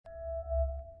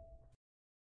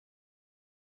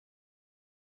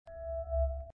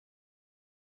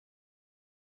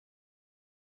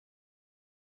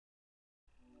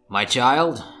My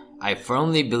child, I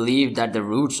firmly believe that the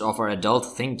roots of our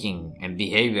adult thinking and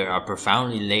behavior are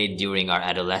profoundly laid during our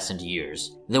adolescent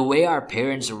years. The way our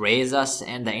parents raise us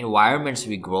and the environments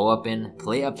we grow up in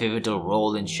play a pivotal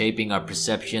role in shaping our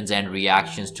perceptions and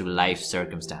reactions to life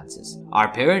circumstances.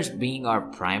 Our parents being our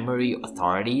primary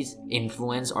authorities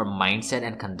influence our mindset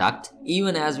and conduct.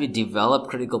 Even as we develop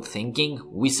critical thinking,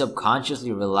 we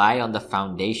subconsciously rely on the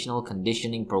foundational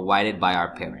conditioning provided by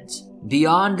our parents.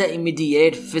 Beyond the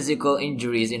immediate physical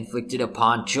injuries inflicted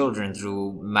upon children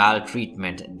through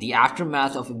maltreatment, the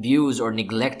aftermath of abuse or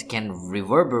neglect can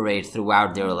reverberate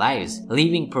throughout their lives,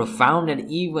 leaving profound and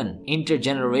even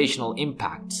intergenerational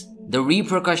impacts. The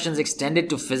repercussions extended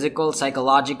to physical,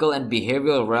 psychological, and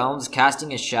behavioral realms,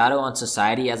 casting a shadow on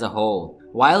society as a whole.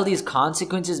 While these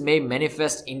consequences may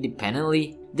manifest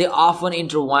independently, they often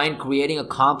intertwine, creating a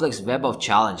complex web of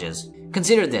challenges.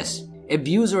 Consider this.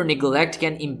 Abuse or neglect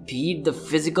can impede the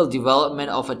physical development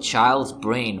of a child's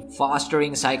brain,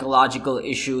 fostering psychological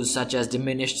issues such as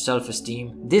diminished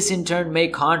self-esteem. This in turn may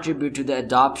contribute to the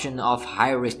adoption of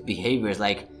high-risk behaviors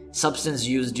like substance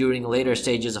use during later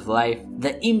stages of life.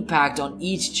 The impact on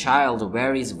each child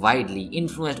varies widely,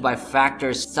 influenced by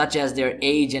factors such as their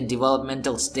age and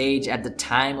developmental stage at the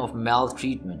time of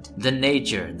maltreatment, the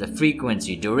nature, the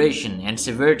frequency, duration, and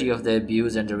severity of the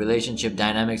abuse, and the relationship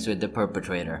dynamics with the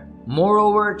perpetrator.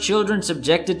 Moreover, children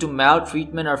subjected to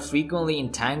maltreatment are frequently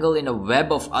entangled in a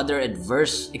web of other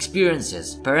adverse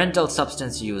experiences: parental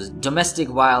substance use, domestic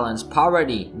violence,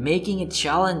 poverty, making it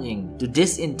challenging to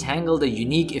disentangle the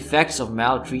unique effects of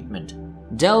maltreatment.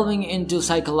 Delving into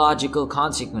psychological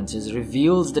consequences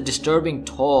reveals the disturbing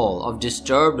toll of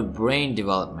disturbed brain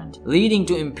development, leading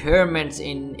to impairments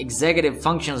in executive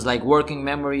functions like working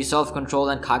memory, self-control,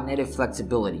 and cognitive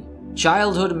flexibility.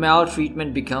 Childhood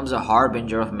maltreatment becomes a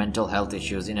harbinger of mental health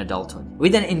issues in adulthood,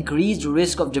 with an increased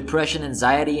risk of depression,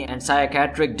 anxiety, and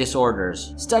psychiatric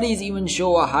disorders. Studies even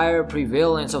show a higher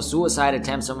prevalence of suicide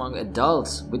attempts among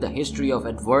adults with a history of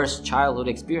adverse childhood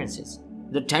experiences.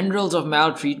 The tendrils of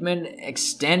maltreatment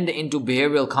extend into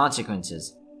behavioral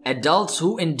consequences. Adults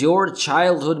who endured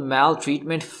childhood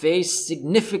maltreatment face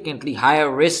significantly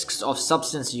higher risks of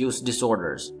substance use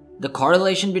disorders. The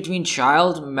correlation between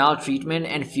child maltreatment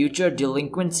and future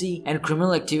delinquency and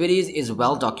criminal activities is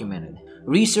well documented.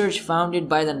 Research founded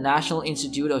by the National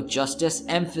Institute of Justice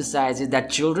emphasizes that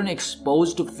children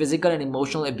exposed to physical and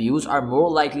emotional abuse are more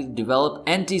likely to develop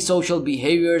antisocial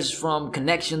behaviors from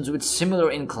connections with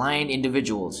similar inclined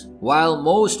individuals. While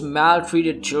most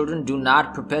maltreated children do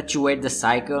not perpetuate the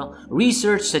cycle,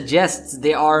 research suggests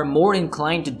they are more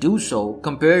inclined to do so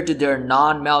compared to their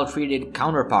non-maltreated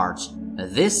counterparts.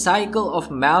 This cycle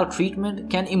of maltreatment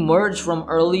can emerge from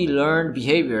early learned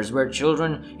behaviors where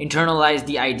children internalize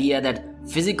the idea that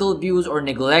physical abuse or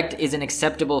neglect is an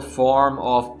acceptable form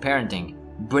of parenting.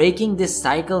 Breaking this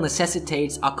cycle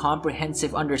necessitates a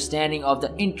comprehensive understanding of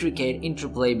the intricate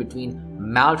interplay between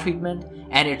maltreatment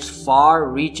and its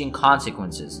far-reaching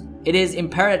consequences. It is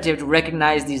imperative to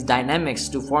recognize these dynamics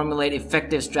to formulate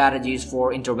effective strategies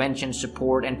for intervention,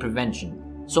 support, and prevention.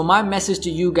 So my message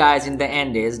to you guys in the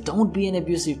end is, don't be an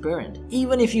abusive parent.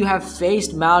 Even if you have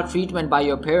faced maltreatment by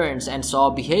your parents and saw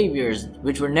behaviors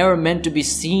which were never meant to be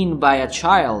seen by a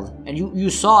child, and you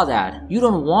saw that, you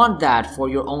don't want that for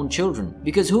your own children.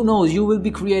 Because who knows, you will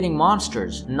be creating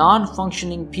monsters,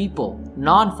 non-functioning people,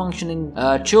 non-functioning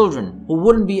children who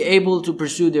wouldn't be able to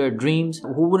pursue their dreams,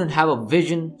 who wouldn't have a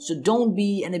vision. So don't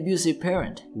be an abusive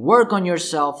parent. Work on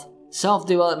yourself.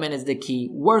 Self-development is the key.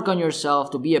 Work on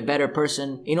yourself to be a better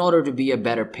person in order to be a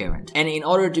better parent and in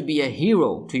order to be a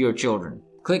hero to your children.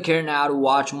 Click here now to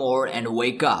watch more and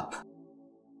wake up.